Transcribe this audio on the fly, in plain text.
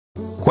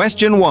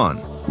Question 1.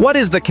 What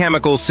is the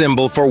chemical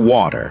symbol for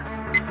water?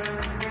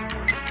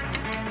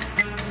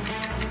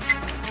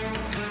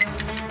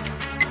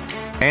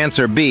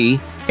 Answer B,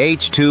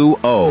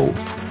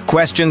 H2O.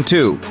 Question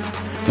 2.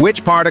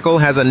 Which particle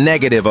has a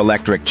negative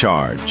electric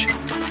charge?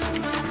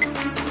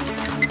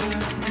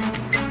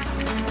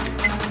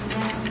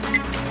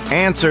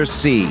 Answer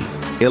C,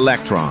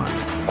 electron.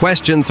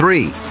 Question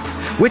 3.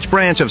 Which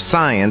branch of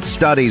science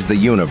studies the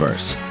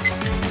universe?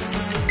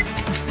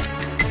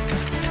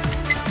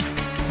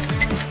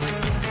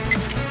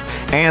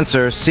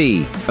 Answer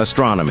C,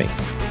 astronomy.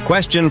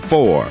 Question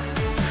 4.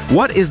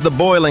 What is the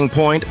boiling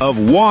point of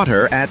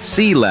water at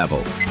sea level?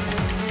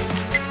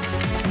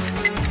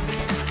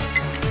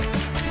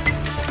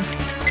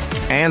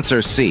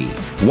 Answer C,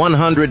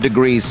 100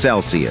 degrees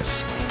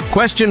Celsius.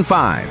 Question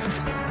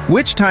 5.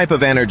 Which type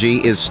of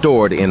energy is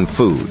stored in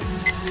food?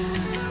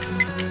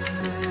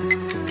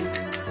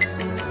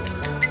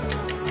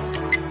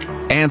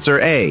 Answer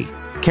A,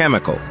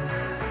 chemical.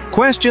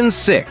 Question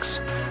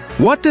 6.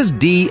 What does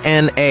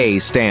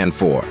DNA stand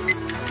for?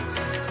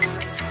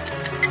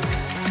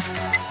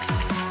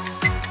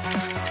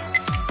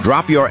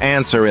 Drop your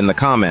answer in the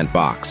comment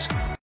box.